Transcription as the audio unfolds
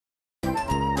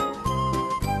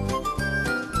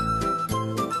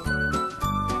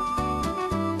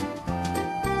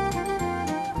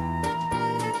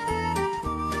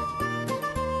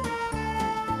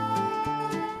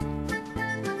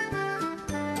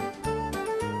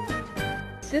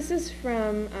This is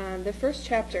from the first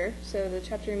chapter, so the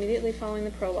chapter immediately following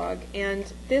the prologue, and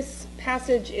this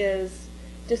passage is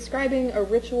describing a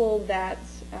ritual that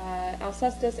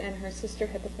Alcestis and her sister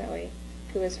Hippothoi,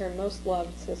 who is her most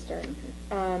loved sister,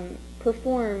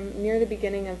 perform near the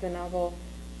beginning of the novel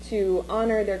to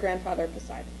honor their grandfather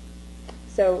Poseidon.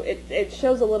 So it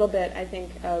shows a little bit, I think,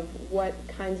 of what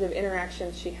kinds of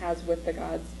interactions she has with the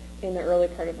gods in the early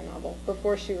part of the novel,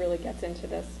 before she really gets into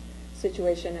this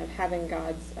situation of having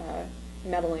gods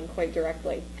meddling quite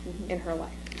directly in her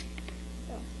life.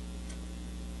 So.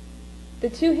 The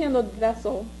two-handled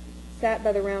vessel sat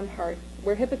by the round hearth,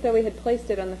 where Hippothoi had placed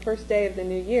it on the first day of the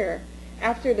new year,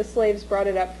 after the slaves brought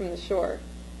it up from the shore.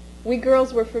 We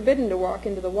girls were forbidden to walk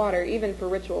into the water, even for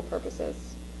ritual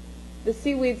purposes. The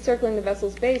seaweed circling the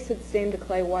vessel's base had stained the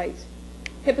clay white.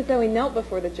 Hippothoi knelt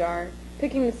before the jar,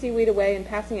 picking the seaweed away and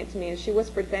passing it to me as she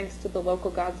whispered thanks to the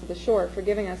local gods of the shore for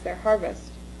giving us their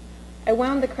harvest. I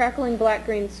wound the crackling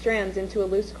black-green strands into a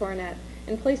loose coronet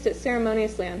and placed it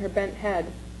ceremoniously on her bent head.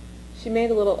 She made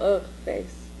a little ugh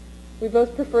face. We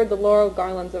both preferred the laurel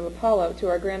garlands of Apollo to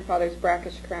our grandfather's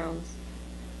brackish crowns.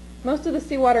 Most of the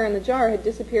seawater in the jar had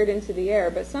disappeared into the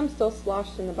air, but some still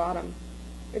sloshed in the bottom.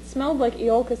 It smelled like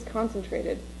Iolcus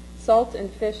concentrated, salt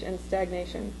and fish and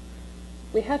stagnation.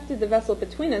 We hefted the vessel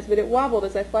between us, but it wobbled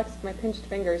as I flexed my pinched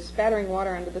fingers, spattering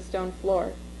water onto the stone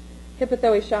floor.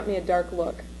 Hippothoi shot me a dark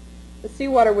look. The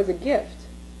seawater was a gift,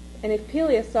 and if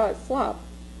Peleus saw it slop,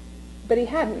 but he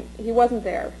hadn't. He wasn't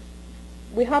there.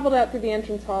 We hobbled out through the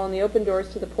entrance hall and the open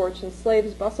doors to the porch, and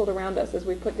slaves bustled around us as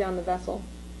we put down the vessel.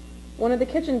 One of the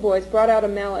kitchen boys brought out a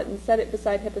mallet and set it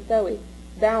beside Hippothoi,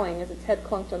 bowing as its head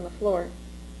clunked on the floor.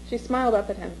 She smiled up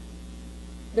at him.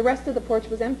 The rest of the porch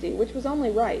was empty, which was only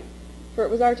right, for it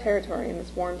was our territory in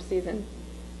this warm season.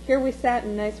 Here we sat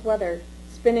in nice weather,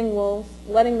 spinning wools,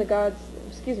 letting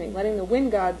the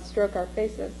wind gods stroke our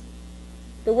faces.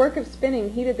 The work of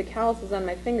spinning heated the calluses on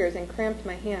my fingers and cramped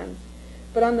my hands,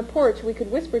 but on the porch we could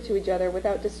whisper to each other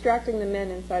without distracting the men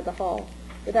inside the hall,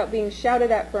 without being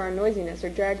shouted at for our noisiness or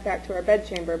dragged back to our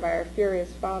bedchamber by our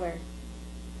furious father.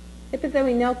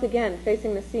 Hippothoi knelt again,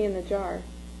 facing the sea in the jar.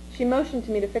 She motioned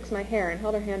to me to fix my hair and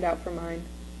held her hand out for mine.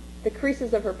 The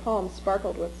creases of her palms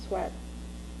sparkled with sweat.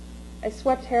 I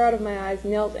swept hair out of my eyes,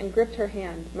 knelt, and gripped her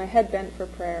hand, my head bent for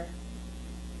prayer.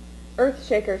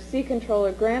 Earthshaker, Sea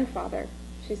Controller, Grandfather,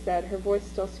 she said, her voice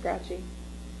still scratchy.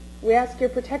 We ask your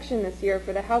protection this year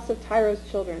for the house of Tyro's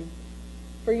children.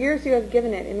 For years you have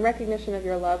given it in recognition of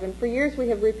your love, and for years we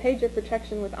have repaid your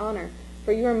protection with honor,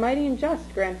 for you are mighty and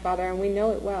just, Grandfather, and we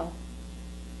know it well.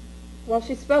 While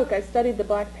she spoke, I studied the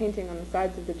black painting on the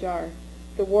sides of the jar,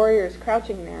 the warriors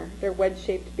crouching there, their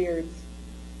wedge-shaped beards.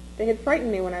 They had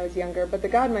frightened me when I was younger, but the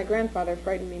god my grandfather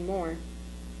frightened me more.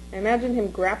 I imagined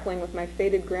him grappling with my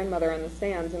faded grandmother on the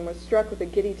sands, and was struck with a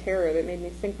giddy terror that made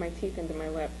me sink my teeth into my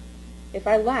lip. If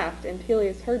I laughed, and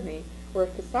Peleus heard me, or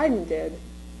if Poseidon did...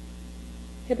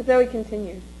 Hippothoi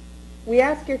continued, We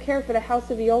ask your care for the house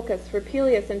of Iolcus, for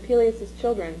Peleus and Peleus'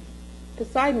 children.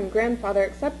 Poseidon, Grandfather,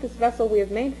 accept this vessel we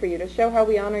have made for you to show how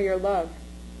we honor your love.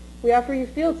 We offer you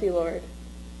fealty, Lord.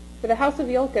 For the house of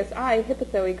Iolcus, I,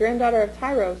 Hippothoi, granddaughter of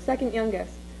Tyro, second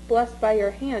youngest, blessed by your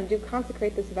hand, do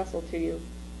consecrate this vessel to you.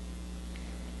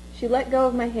 She let go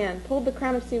of my hand, pulled the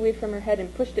crown of seaweed from her head,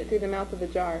 and pushed it through the mouth of the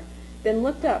jar, then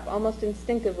looked up, almost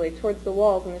instinctively, towards the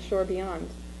walls and the shore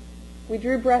beyond. We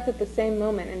drew breath at the same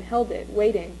moment and held it,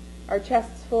 waiting, our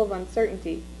chests full of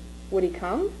uncertainty. Would he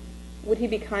come? Would he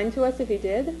be kind to us if he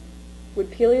did? Would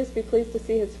Peleus be pleased to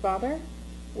see his father?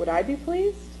 Would I be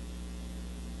pleased?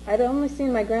 I had only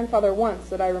seen my grandfather once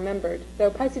that I remembered,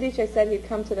 though Paisidice said he'd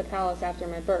come to the palace after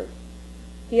my birth.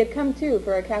 He had come, too,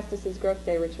 for Alcestis' growth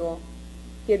day ritual.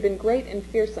 He had been great and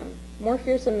fearsome, more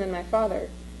fearsome than my father,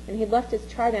 and he'd left his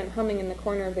trident humming in the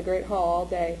corner of the great hall all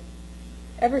day.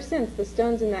 Ever since, the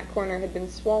stones in that corner had been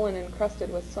swollen and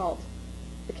crusted with salt.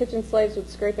 The kitchen slaves would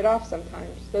scrape it off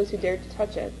sometimes, those who dared to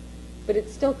touch it, but it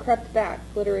still crept back,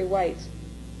 glittery white.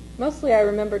 Mostly I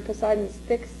remembered Poseidon's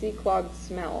thick, sea-clogged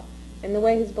smell, and the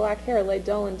way his black hair lay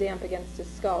dull and damp against his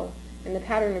skull, and the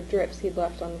pattern of drips he'd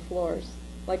left on the floors,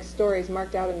 like stories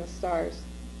marked out in the stars.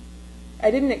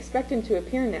 I didn't expect him to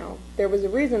appear now. There was a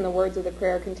reason the words of the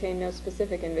prayer contained no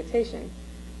specific invitation.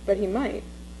 But he might.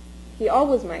 He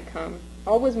always might come,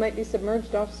 always might be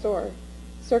submerged offshore,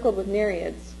 circled with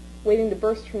nereids, waiting to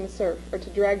burst from the surf or to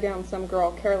drag down some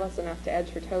girl careless enough to edge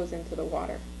her toes into the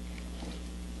water.